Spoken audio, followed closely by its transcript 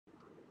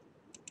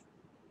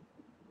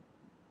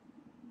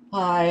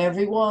Hi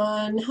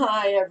everyone.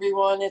 Hi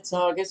everyone. It's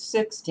August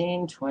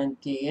 16,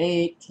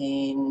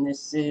 2018.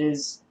 This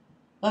is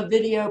a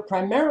video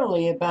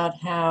primarily about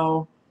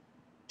how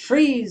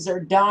trees are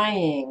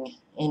dying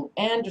in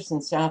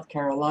Anderson, South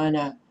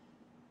Carolina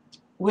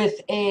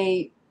with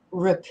a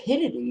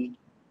rapidity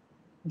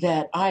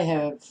that I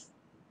have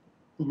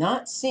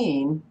not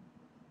seen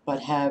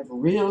but have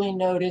really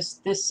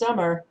noticed this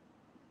summer.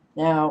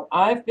 Now,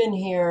 I've been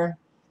here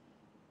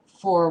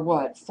for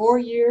what, 4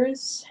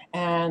 years?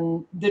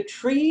 And the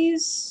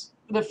trees,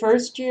 the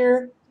first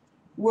year,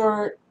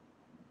 were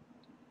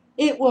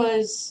it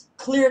was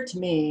clear to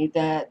me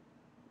that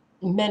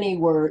many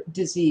were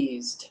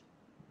diseased.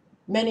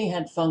 Many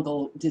had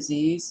fungal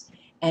disease,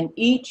 and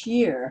each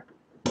year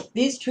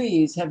these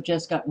trees have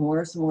just gotten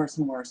worse and worse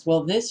and worse.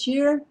 Well, this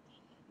year,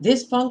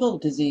 this fungal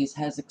disease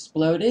has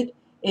exploded.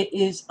 It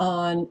is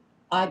on,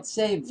 I'd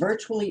say,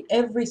 virtually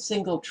every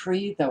single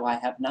tree, though I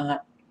have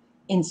not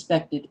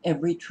inspected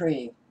every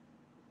tree.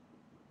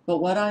 But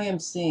what I am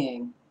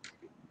seeing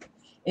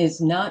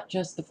is not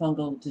just the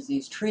fungal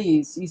disease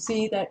trees. You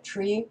see that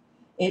tree?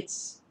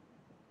 It's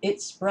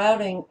it's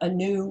sprouting a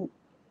new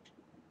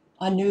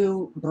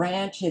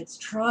branch. It's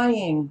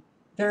trying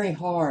very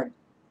hard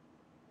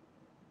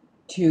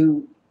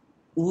to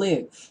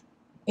live.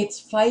 It's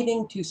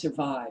fighting to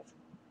survive.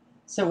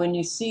 So when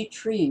you see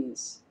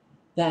trees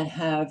that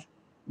have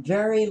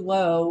very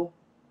low,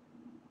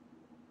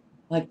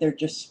 like they're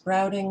just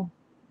sprouting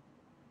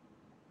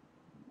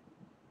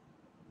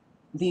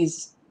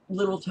these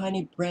little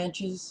tiny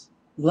branches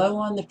low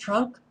on the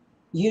trunk,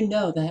 you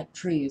know that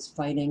tree is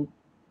fighting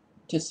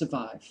to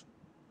survive.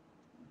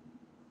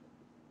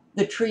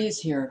 The trees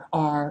here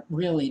are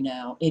really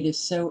now, it is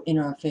so in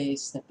our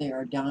face that they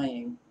are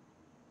dying.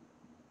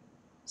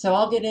 So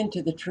I'll get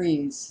into the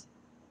trees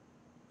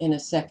in a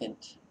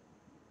second.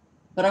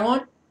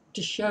 But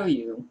to show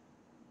you,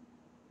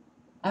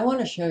 I want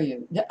to show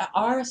you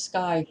our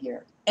sky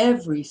here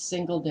every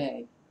single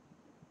day.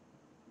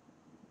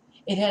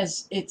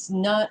 It's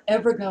not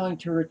ever going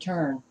to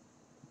return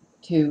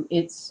to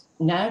its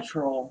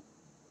natural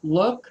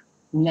look,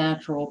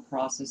 natural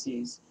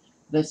processes.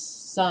 The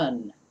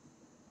sun,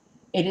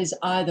 it is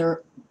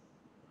either,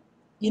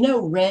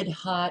 red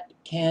hot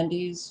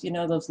candies,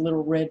 those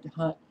little red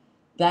hot,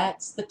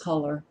 that's the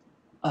color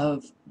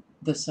of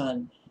the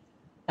sun.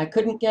 I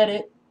couldn't get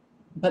it,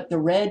 but the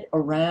red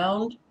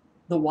around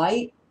the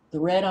white, the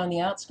red on the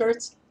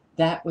outskirts,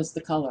 that was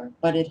the color.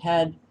 But it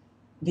had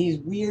these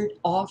weird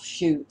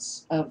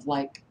offshoots of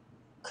like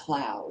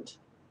cloud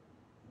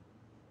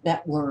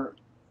that were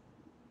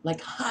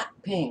like hot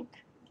pink.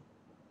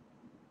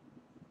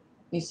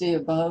 You see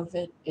above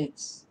it,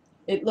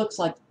 it looks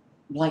like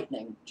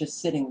lightning just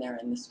sitting there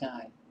in the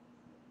sky.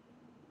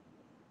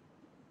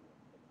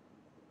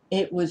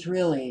 It was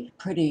really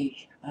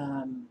pretty,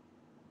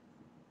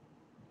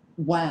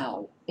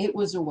 wow. It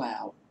was a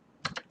wow.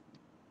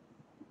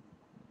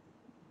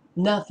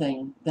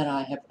 Nothing that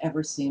I have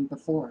ever seen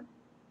before.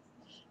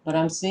 But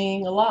I'm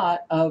seeing a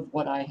lot of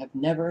what I have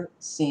never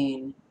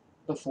seen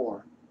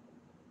before.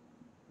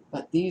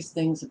 But these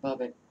things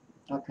above it,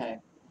 okay.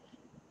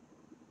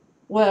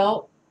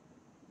 Well,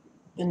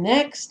 the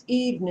next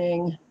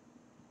evening,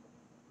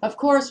 of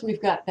course,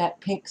 we've got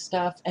that pink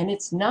stuff, and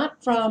it's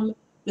not from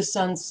the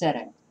sun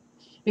setting,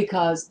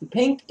 because the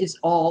pink is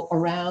all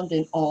around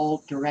in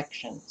all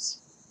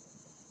directions.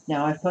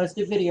 Now, I've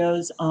posted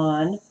videos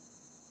on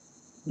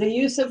the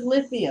use of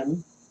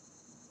lithium,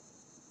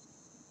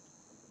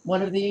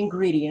 one of the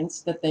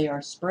ingredients that they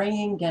are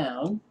spraying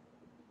down,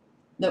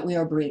 that we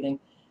are breathing.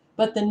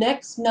 But the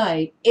next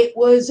night, it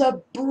was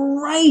a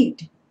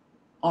bright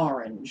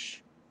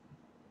orange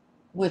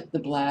with the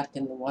black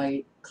and the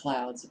white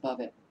clouds above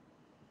it.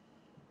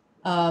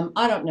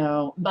 I don't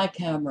know. My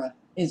camera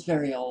is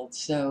very old,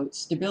 so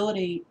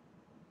stability,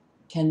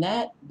 can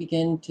that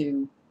begin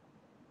to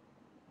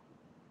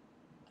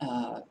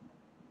uh,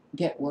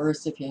 get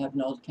worse if you have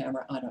an old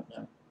camera? I don't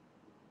know.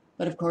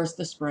 But of course,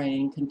 the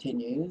spraying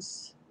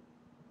continues.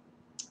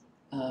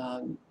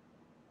 Um,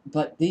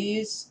 but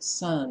these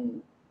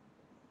sunsets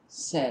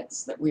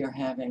that we are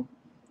having,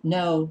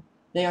 no,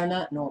 they are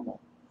not normal.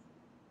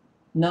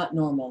 Not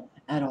normal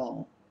at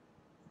all.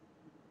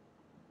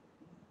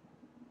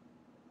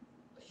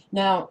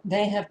 Now,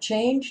 they have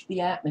changed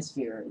the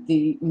atmosphere,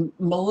 the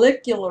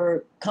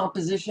molecular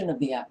composition of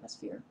the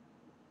atmosphere.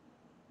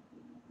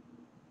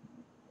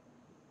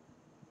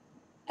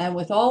 And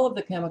with all of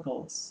the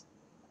chemicals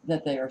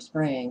that they are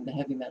spraying, the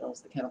heavy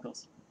metals, the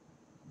chemicals,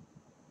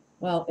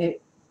 well,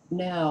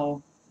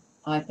 now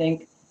I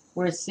think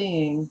we're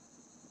seeing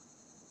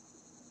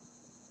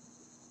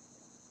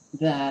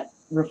that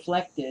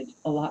reflected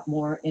a lot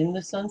more in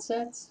the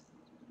sunsets.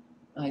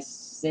 I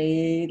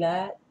say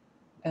that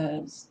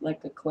as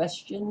like a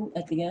question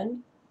at the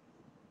end.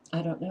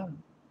 I don't know.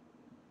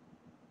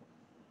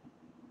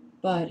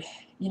 But,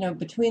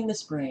 between the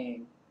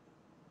spraying,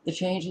 the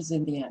changes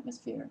in the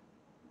atmosphere,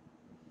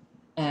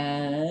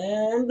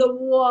 and the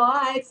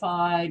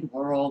Wi-Fi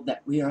world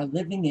that we are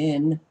living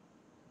in,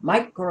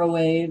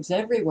 microwaves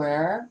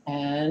everywhere,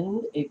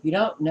 and if you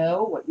don't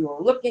know, what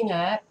you're looking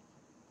at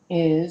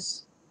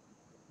is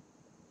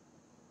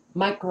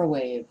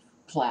microwave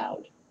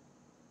cloud.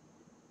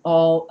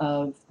 All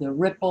of the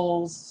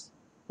ripples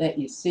that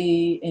you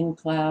see in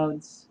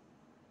clouds,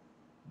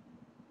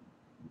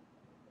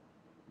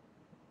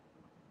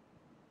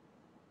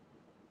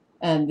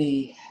 and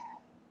the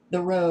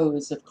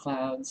rows of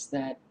clouds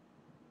that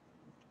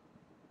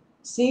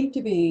seem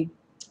to be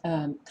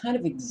kind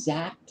of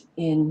exact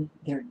in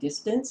their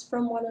distance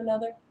from one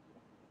another,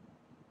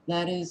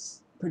 that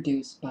is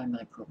produced by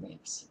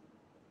microwaves.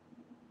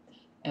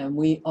 And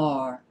we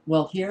are,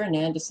 well, here in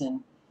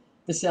Anderson,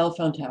 the cell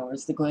phone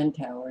towers, the Gwen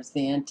towers,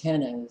 the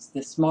antennas,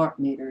 the smart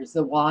meters,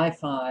 the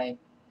Wi-Fi,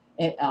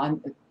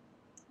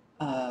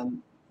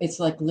 it's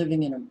like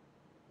living in a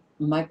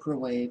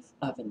microwave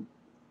oven,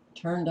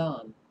 turned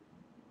on.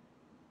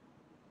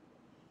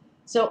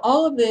 So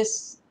all of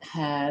this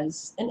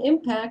has an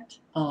impact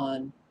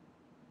on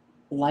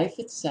life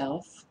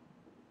itself.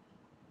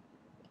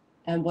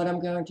 And what I'm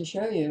going to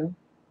show you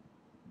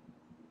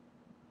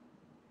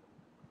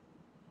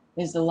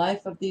is the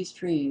life of these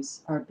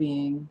trees are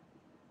being,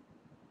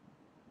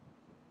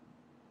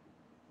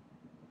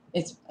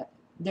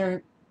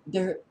 they're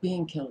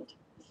being killed.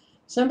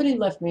 Somebody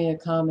left me a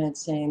comment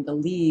saying the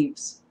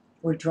leaves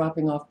were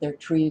dropping off their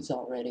trees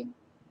already.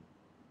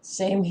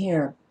 Same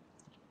here.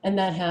 And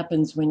that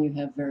happens when you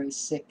have very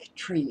sick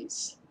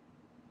trees.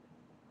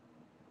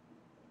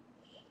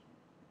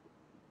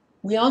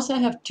 We also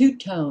have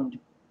two-toned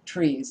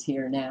trees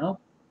here now.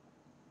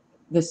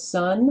 The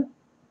sun,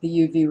 the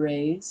UV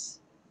rays,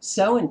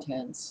 so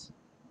intense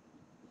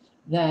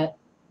that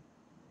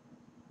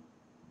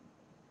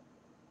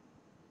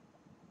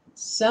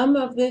some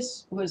of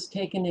this was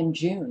taken in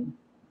June.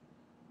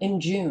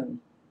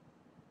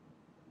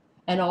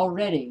 And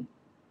already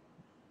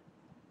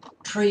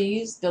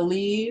trees, the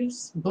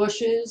leaves,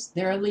 bushes,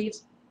 their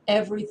leaves,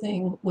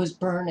 everything was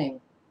burning.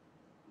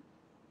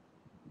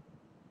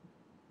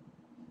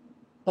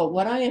 But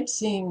what I am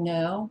seeing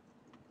now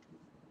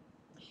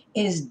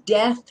is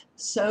death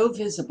so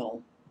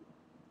visible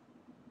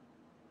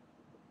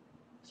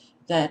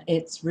that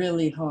it's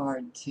really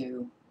hard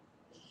to,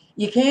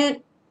 you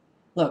can't,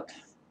 look,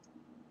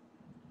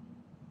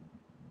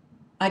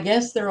 I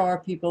guess there are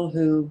people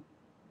who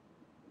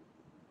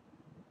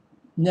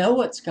know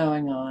what's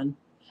going on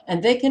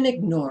and they can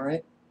ignore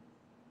it.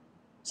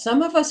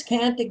 Some of us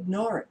can't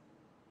ignore it.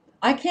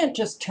 I can't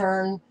just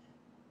turn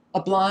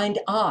a blind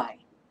eye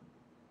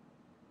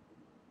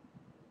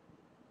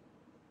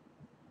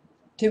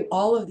to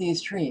all of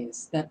these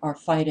trees that are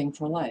fighting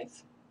for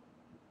life.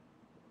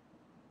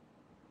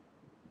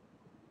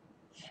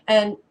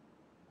 And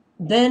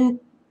then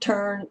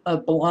turn a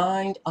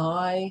blind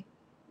eye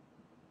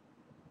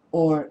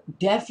or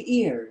deaf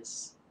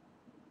ears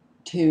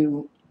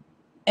to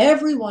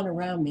everyone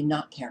around me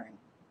not caring.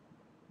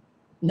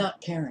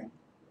 Not caring.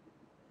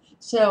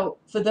 So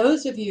for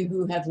those of you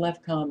who have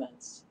left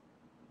comments,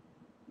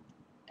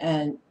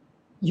 and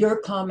your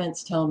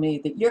comments tell me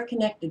that you're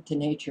connected to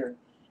nature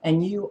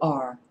and you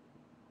are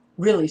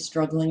really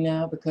struggling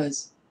now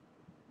because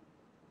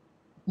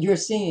you're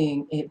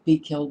seeing it be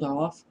killed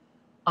off,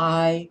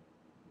 I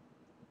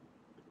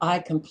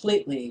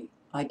completely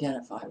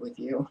identify with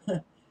you.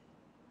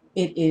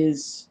 It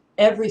is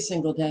every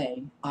single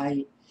day.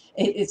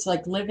 It's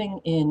like living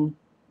in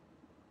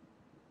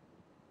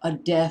a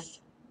death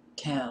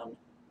town.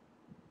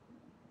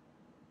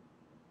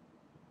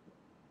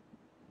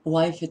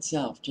 Life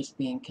itself just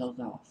being killed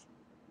off.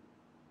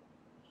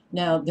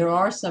 Now, there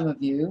are some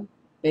of you,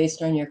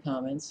 based on your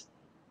comments,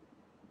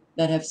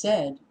 that have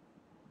said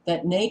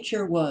that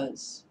nature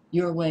was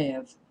your way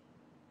of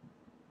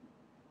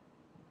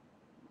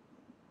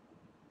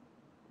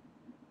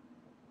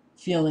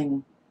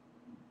feeling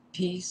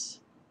peace,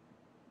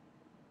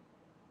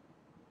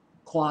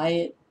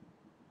 quiet,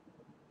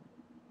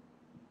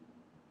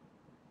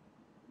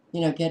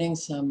 getting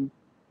some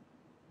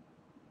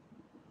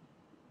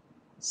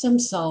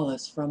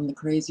solace from the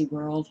crazy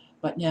world,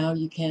 but now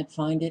you can't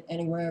find it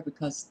anywhere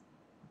because,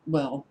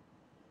 well,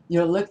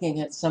 you're looking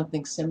at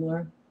something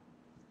similar.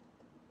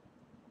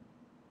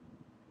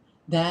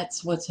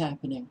 That's what's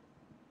happening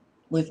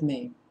with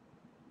me.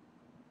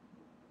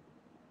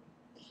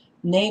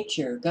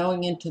 Nature,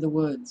 going into the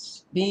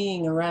woods,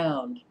 being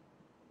around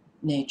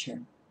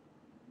nature.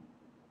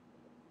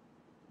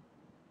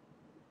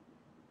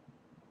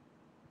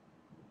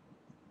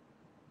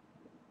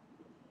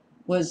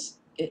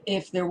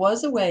 If there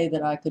was a way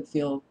that I could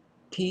feel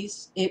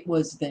peace, it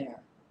was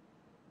there.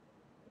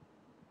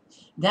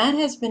 That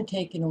has been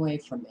taken away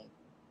from me.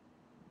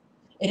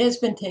 It has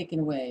been taken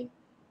away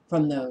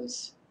from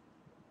those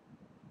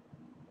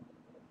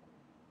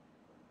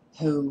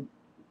who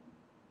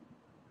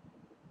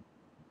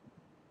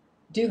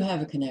do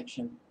have a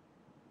connection.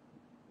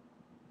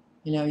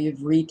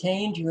 You've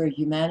retained your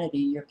humanity,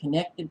 you're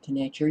connected to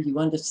nature, you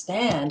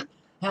understand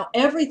how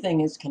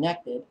everything is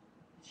connected,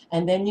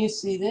 and then you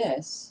see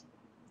this.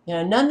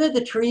 None of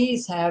the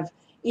trees have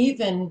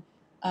even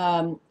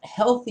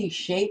healthy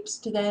shapes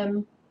to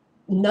them.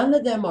 None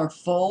of them are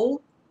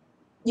full.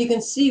 You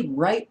can see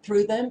right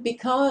through them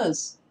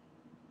because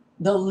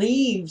the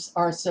leaves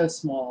are so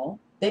small.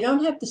 They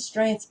don't have the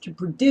strength to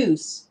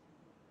produce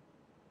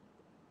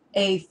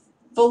a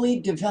fully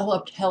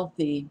developed,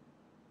 healthy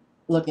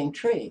looking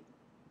tree.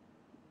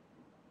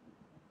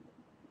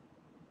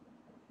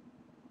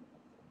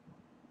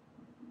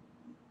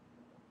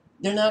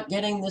 They're not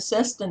getting the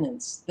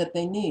sustenance that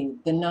they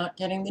need. They're not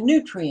getting the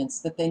nutrients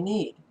that they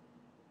need.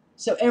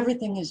 So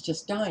everything is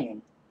just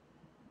dying.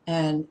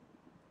 And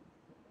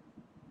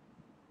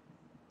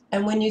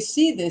when you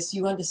see this,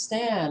 you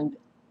understand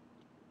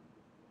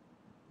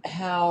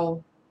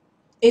how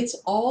it's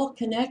all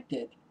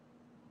connected.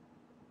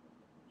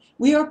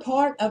 We are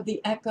part of the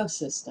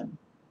ecosystem.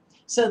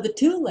 So the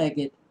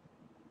two-legged,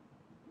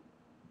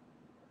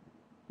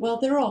 well,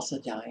 they're also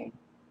dying.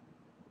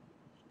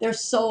 Their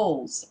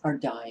souls are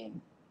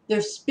dying.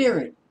 Their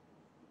spirit,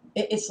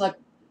 it's like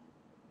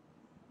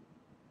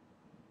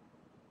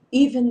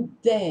even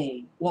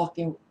they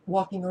walking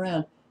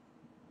around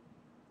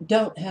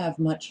don't have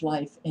much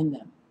life in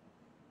them.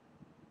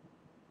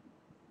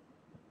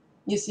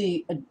 You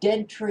see a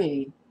dead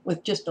tree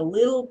with just a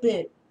little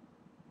bit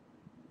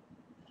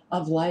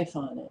of life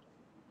on it,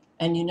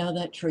 and you know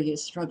that tree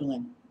is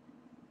struggling.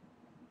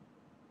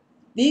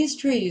 These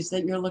trees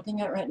that you're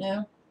looking at right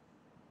now,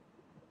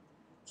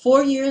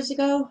 4 years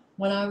ago,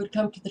 when I would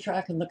come to the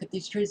track and look at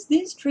these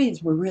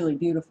trees were really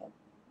beautiful.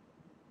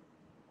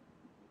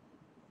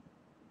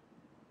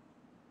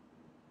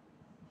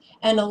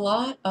 And a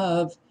lot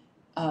of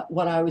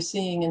what I was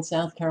seeing in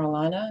South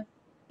Carolina,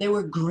 they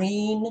were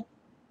green.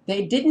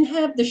 They didn't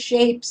have the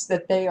shapes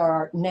that they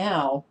are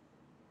now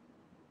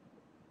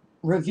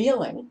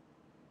revealing.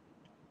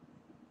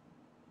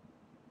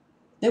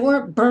 They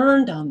weren't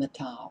burned on the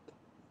top.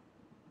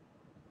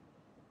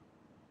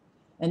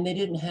 And they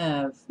didn't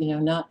have,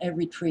 not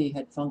every tree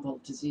had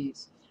fungal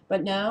disease.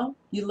 But now,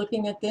 you're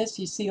looking at this,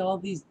 you see all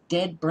these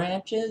dead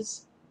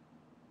branches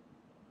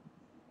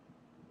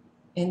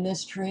in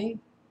this tree.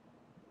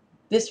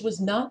 This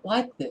was not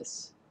like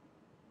this.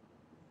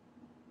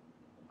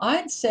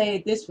 I'd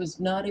say this was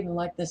not even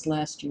like this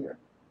last year.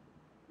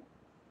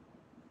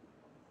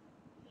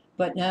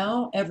 But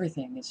now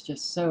everything is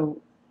just so,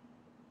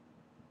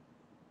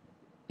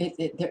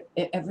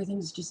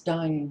 everything's just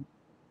dying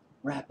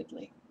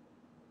rapidly.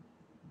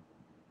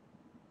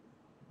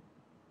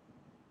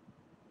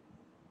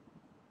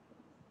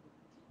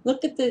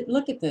 Look at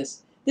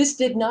this. This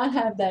did not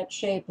have that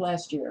shape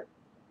last year.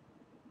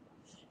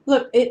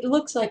 Look, it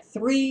looks like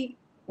 3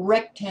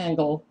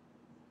 rectangle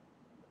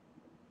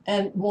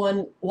and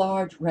 1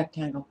 large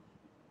rectangle.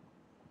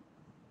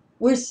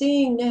 We're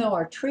seeing now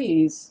our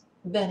trees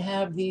that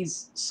have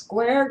these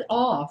squared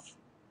off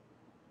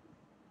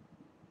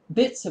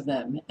bits of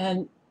them,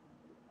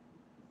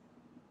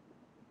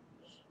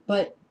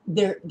 but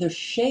their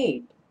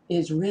shape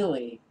is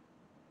really,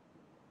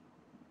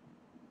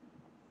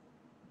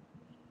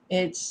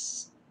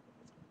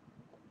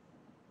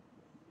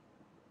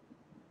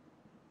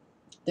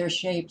 their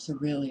shapes are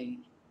really,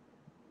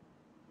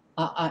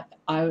 I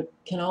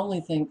can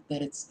only think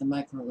that it's the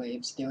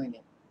microwaves doing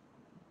it.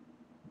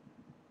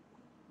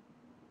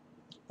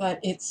 But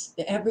it's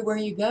everywhere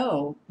you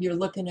go, you're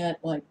looking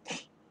at like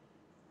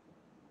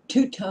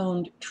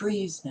two-toned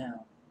trees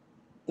now.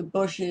 The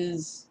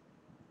bushes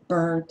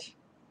burnt.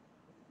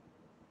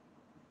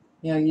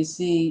 You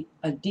see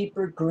a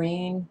deeper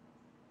green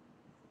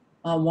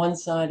on one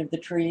side of the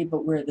tree,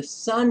 but where the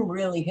sun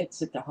really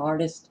hits it the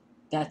hardest,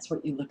 that's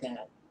what you look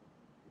at.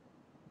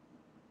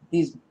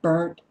 These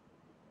burnt,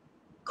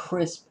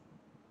 crisp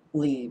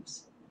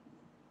leaves.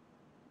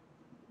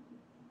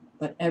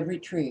 But every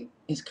tree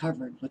is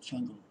covered with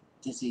fungal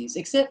disease,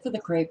 except for the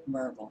crepe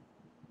myrtle.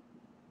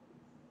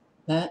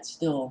 That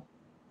still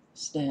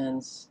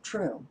stands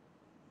true.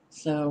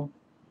 So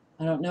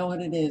I don't know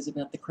what it is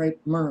about the crepe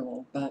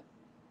myrtle, but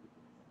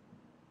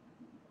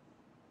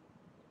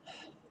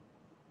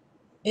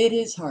it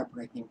is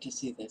heartbreaking to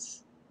see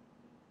this.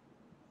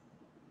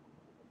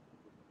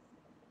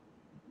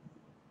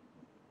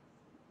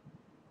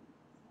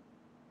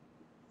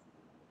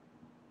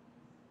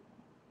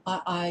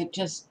 I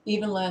just,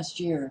 even last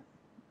year,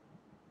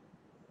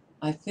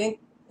 I think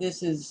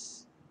this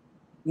is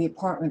the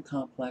apartment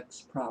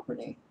complex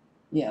property.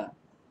 Yeah.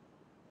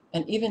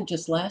 And even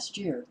just last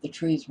year, the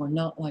trees were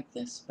not like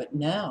this, but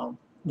now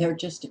they're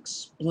just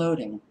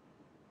exploding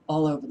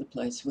all over the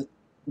place with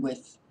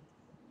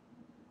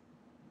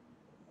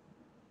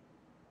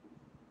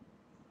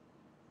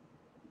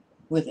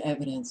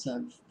evidence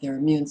of their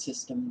immune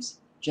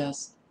systems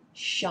just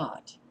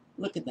shot.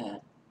 Look at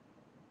that.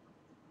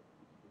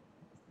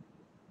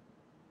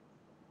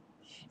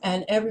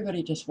 And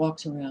everybody just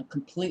walks around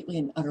completely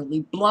and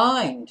utterly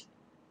blind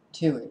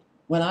to it.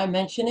 When I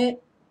mention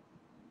it,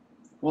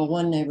 well,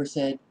 one neighbor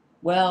said,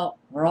 well,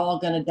 we're all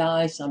going to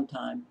die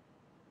sometime.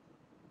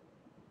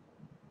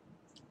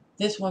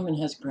 This woman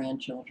has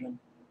grandchildren.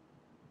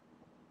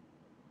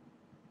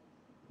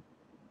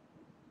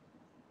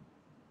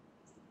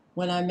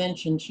 When I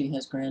mentioned she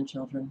has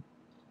grandchildren,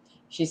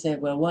 she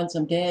said, well, once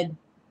I'm dead,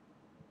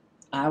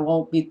 I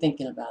won't be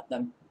thinking about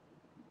them.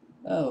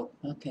 Oh,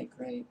 okay,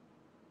 great,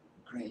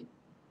 great.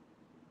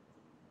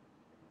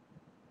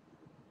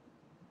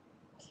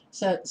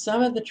 So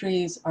some of the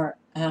trees are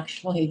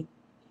actually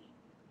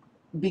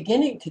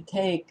beginning to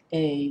take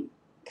a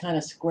kind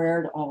of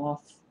squared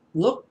off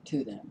look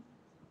to them.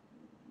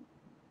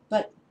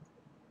 But,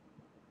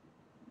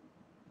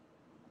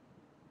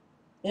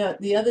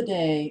 the other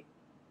day,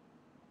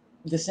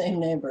 the same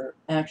neighbor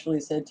actually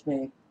said to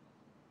me,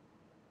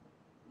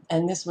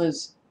 and this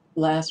was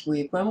last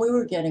week, when we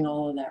were getting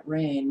all of that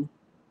rain,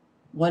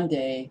 one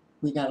day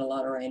we got a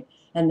lot of rain,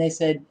 and they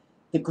said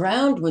the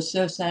ground was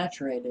so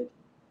saturated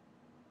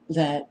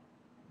that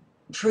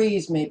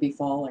trees may be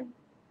falling.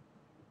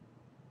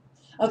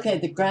 Okay,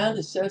 the ground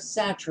is so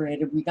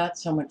saturated, we got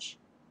so much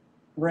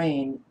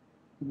rain,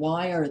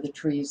 why are the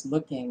trees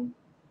looking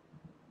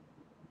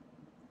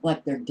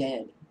like they're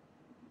dead?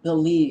 The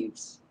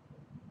leaves,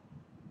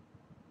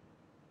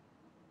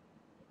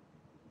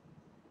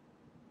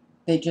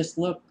 they just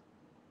look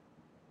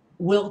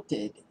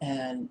wilted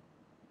and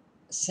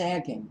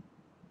sagging.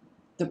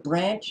 The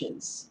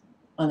branches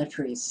on the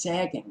trees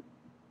sagging.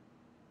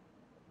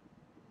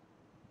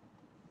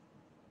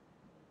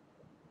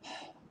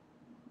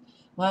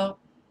 Well,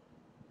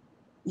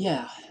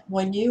 yeah,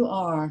 when you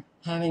are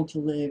having to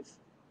live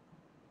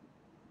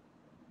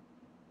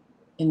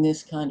in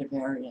this kind of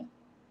area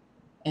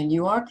and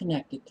you are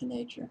connected to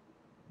nature,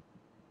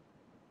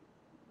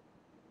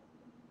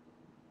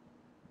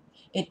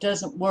 it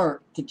doesn't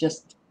work to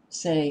just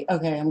say,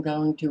 okay, I'm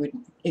going to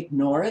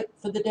ignore it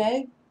for the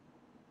day.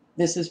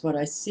 This is what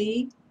I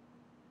see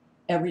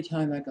every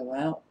time I go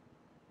out.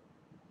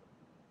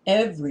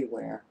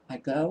 Everywhere I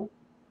go,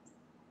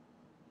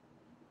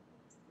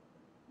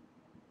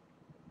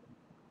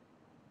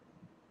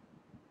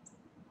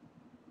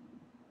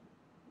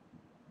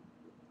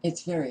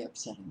 it's very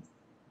upsetting.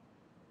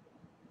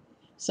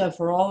 So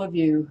for all of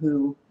you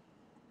who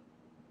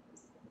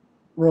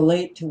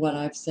relate to what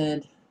I've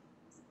said,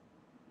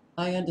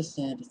 I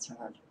understand it's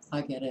hard.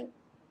 I get it.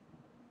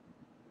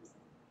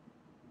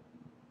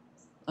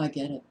 I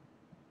get it.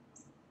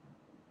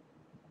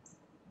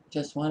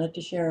 Just wanted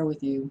to share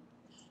with you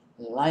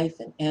life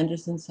in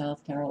Anderson,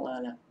 South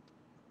Carolina.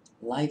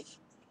 Life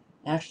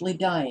actually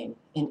dying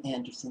in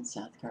Anderson,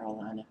 South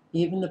Carolina.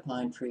 Even the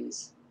pine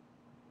trees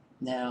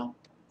now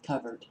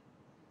covered